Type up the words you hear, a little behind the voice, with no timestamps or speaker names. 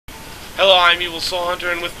Hello, I'm Evil Soul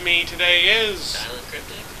Hunter, and with me today is... Silent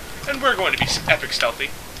Cryptic? And we're going to be epic stealthy.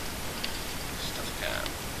 Stealthy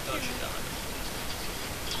time. Oh, you're done.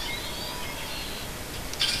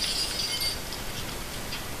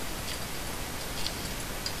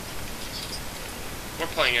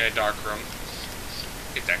 We're playing in a dark room.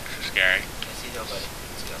 It's extra scary. I see nobody.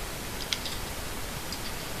 Let's go.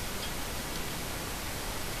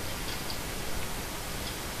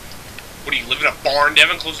 What do you live in a barn,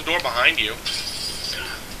 Devin? Close the door behind you.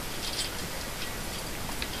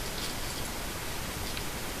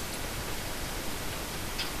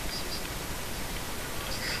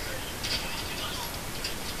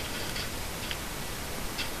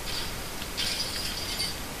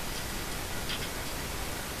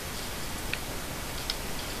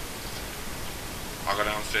 I'll go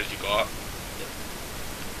downstairs, you go up. Yep.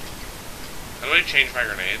 How do I change my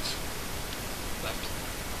grenades? Left.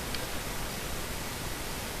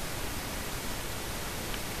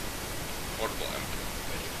 Portable M.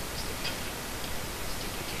 Ready.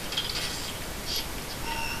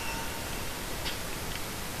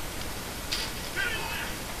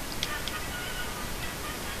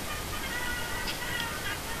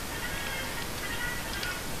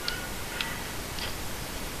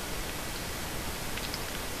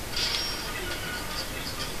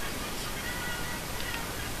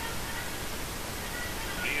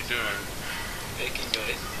 What are you doing? Making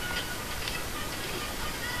noise.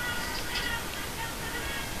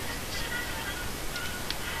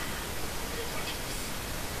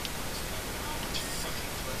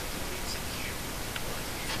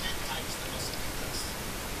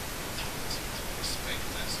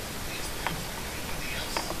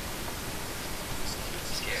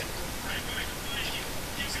 Scared.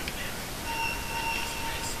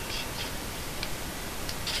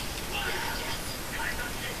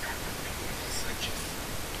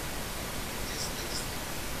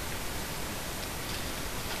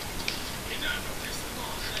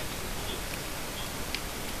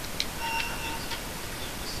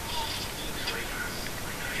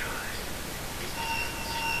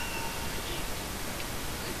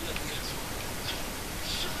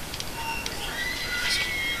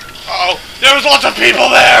 Uh-oh! There was lots of people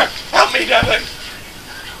there! Help me, Devin!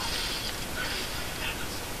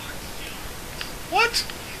 What?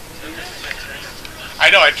 I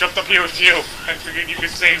know, I jumped up here with you. I figured you could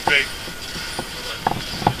save me.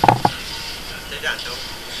 Stay down, don't.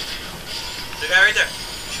 The guy right there.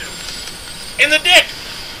 Shoot him. In the dick!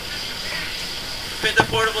 Fit the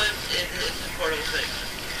portable in the portable thing.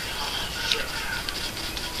 Shit.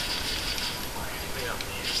 Wait up.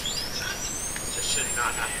 This should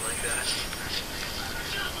not happen like that.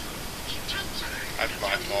 That's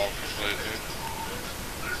my fault completely.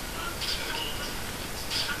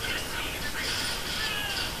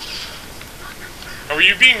 Or were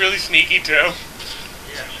you being really sneaky too?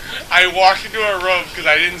 Yeah. I walked into a room because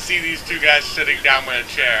I didn't see these two guys sitting down in a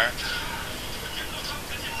chair.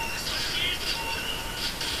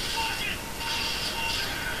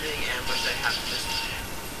 Being ambushed, I have to just...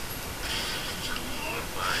 Oh,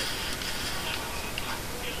 fine.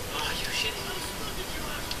 Oh, you shitting me?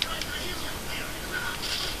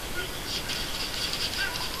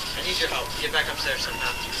 I need your help. Get back upstairs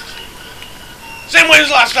somehow. Same way as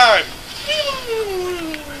last time!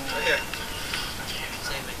 Right here.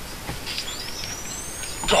 Save me.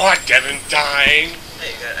 God, Devin dying!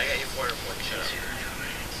 Hey, I got you 400 points. Shut up.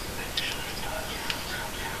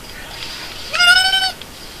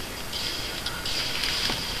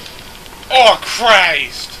 Oh,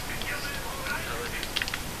 Christ!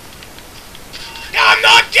 I'm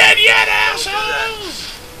not dead yet,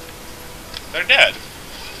 assholes! They're dead.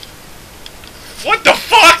 What the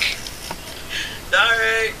fuck?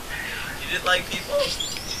 Sorry! You didn't like people?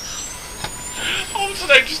 All of a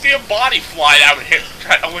sudden I just see a body fly out and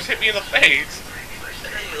almost hit me in the face. I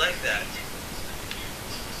know you like that.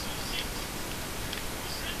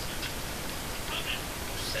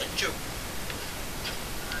 Send you.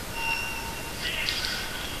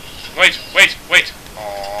 Wait.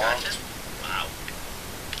 Aww. Gotcha. Wow.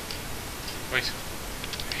 Wait.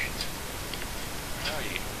 How are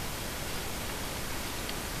you?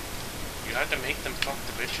 You have to make them fuck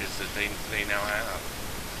the bitches that they now have.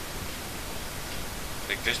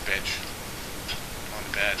 Like this bitch. On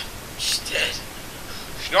the bed. She's dead.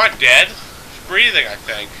 She's not dead. She's breathing, I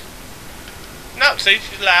think. No, see,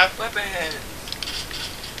 she's alive. Weapon.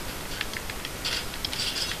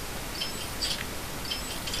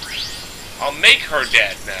 I'll make her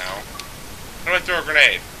dead now. I'm gonna throw a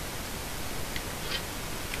grenade.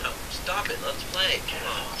 No, stop it. Let's play. Come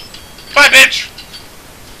on. Bye, bitch!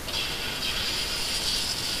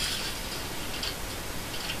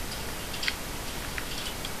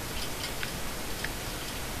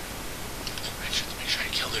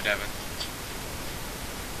 together, Devin.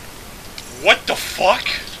 What the fuck?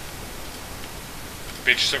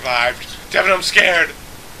 Bitch survived. Devin, I'm scared.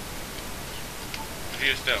 What did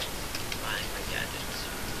you just do? Find my gadgets.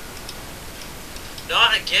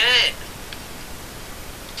 Not again!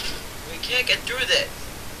 We can't get through this.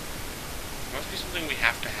 Must be something we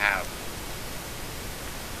have to have.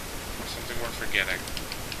 Or something we're forgetting.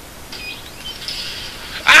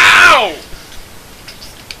 Ow!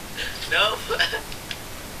 No?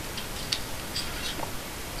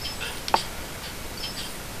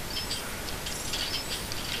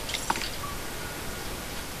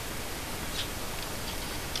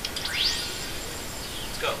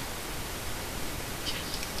 Let's go.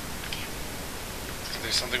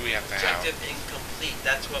 There's something we have to Objective have. incomplete.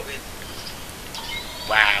 That's what we...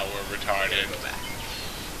 Wow, we're retarded. Go back.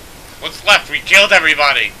 What's left? We killed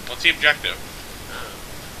everybody. What's the objective?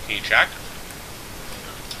 Can you check?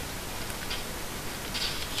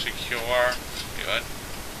 Secure. Good.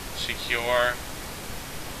 Secure.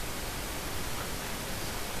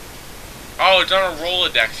 Oh, it's on a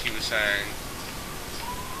Rolodex, he was saying.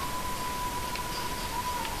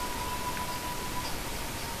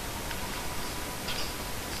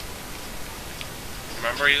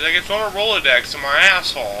 Remember, he's like, it's on a Rolodex in my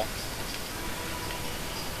asshole.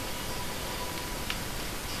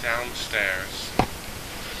 Downstairs.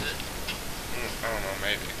 I don't know,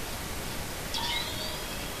 maybe.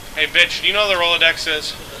 Hey, bitch, do you know what the Rolodex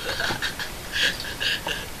is?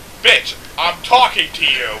 Bitch, I'm talking to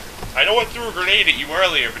you. I know I threw a grenade at you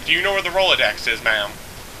earlier, but do you know where the Rolodex is, ma'am?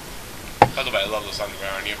 By the way, I love this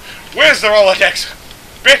underwear on you. Where's the Rolodex?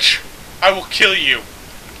 Bitch, I will kill you.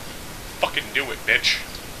 Fucking do it, bitch.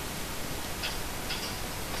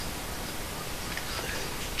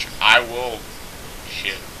 I will.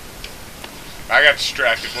 Shit. I got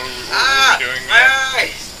distracted. What were we doing? My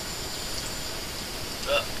eyes!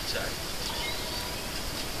 Oh, sorry.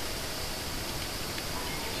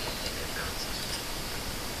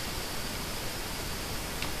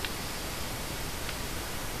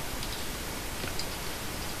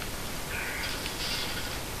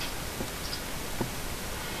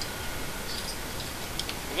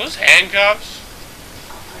 Are those handcuffs?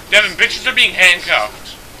 Devin, bitches are being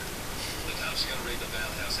handcuffed. The cops are gonna raid the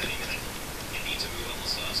bathhouse any minute. You need to move on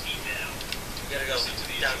Lasowski now. We gotta go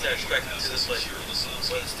downstairs quick to this place.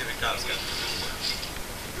 Where the stupid cops go.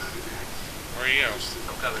 Where are you?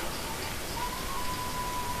 I'm coming.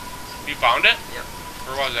 You found it? Yep.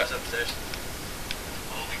 Where was It's it? upstairs.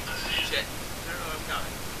 Shit. No, I'm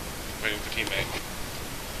coming. Waiting for teammate.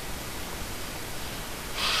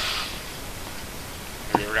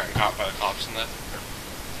 Have you ever gotten caught by the cops in that?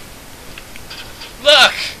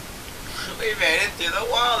 Look! We made it through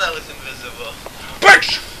the wall that was invisible.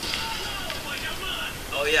 Bitch!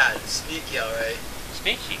 Oh yeah, it's sneaky, alright.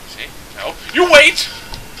 Sneaky, see? No. You wait!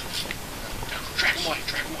 Drag him away,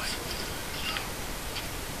 drag him away.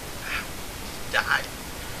 Die.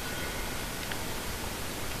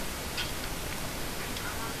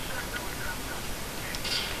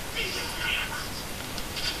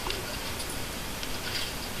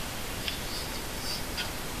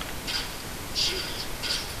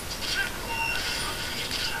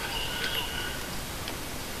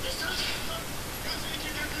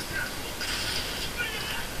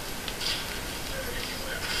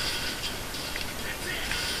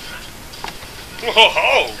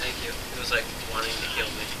 Whoa! Thank you. It was like wanting to kill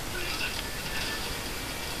me.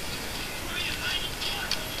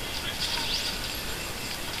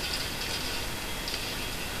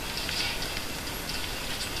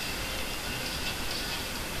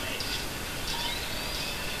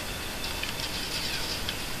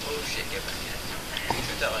 Oh shit, get back in.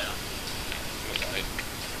 Shoot that light off. That one,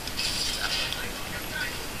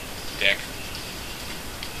 Dick.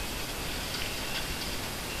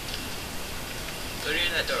 Go to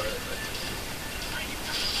that door really quick.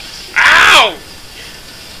 Ow!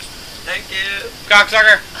 Thank you.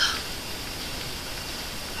 Cocksucker!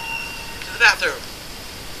 To the bathroom.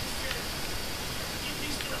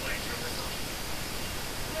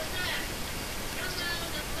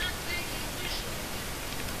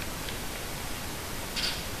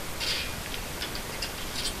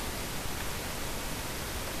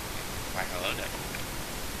 Why, hello, Dick.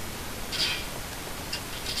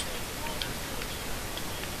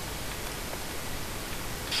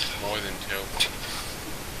 More than two.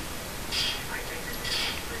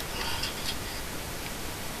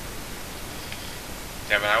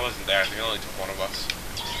 Damn it, I wasn't there. I think it only took one of us.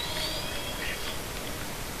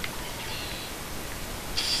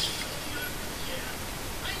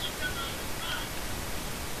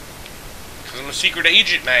 Because I'm a secret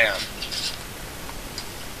agent, man.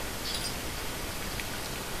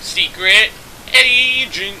 Secret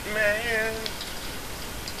agent man.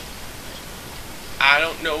 I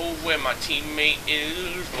don't know where my teammate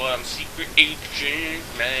is, but I'm secret agent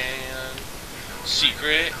man.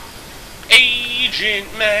 Secret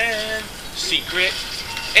agent man. Secret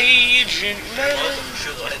agent man. Welcome,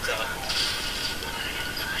 shoot the heads off.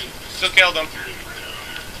 Still killed him.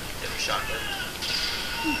 They were shotgun.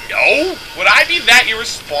 No? Would I be that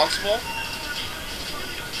irresponsible?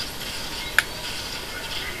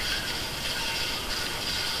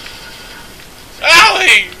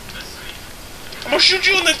 Allie! I'm gonna shoot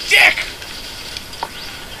you in the dick!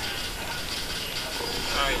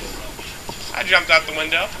 How are you? I jumped out the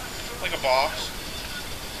window. Like a boss.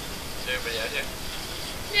 Is everybody out here?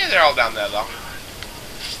 Yeah, they're all down there though.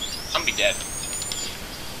 I'm be dead.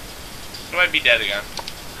 Do I be dead again?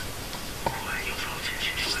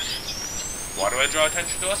 Why do I draw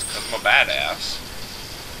attention to us? Because I'm a badass.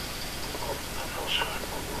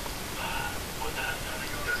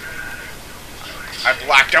 I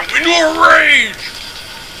blacked out into a rage!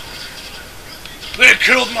 They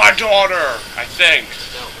killed my daughter! I think.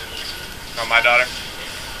 No. Not my daughter?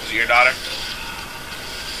 Was it your daughter?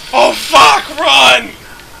 Oh fuck! Run!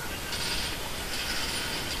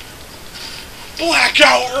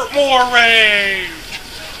 Blackout more rage!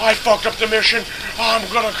 I fucked up the mission. I'm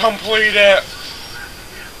gonna complete it.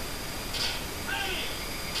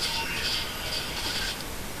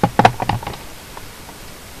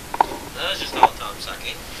 That was just all Tom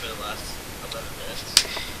sucking for the last 11 minutes.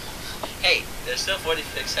 Hey, there's still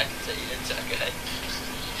 46 seconds that you didn't suck, okay?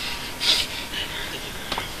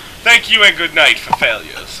 Thank you and good night for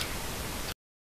failures.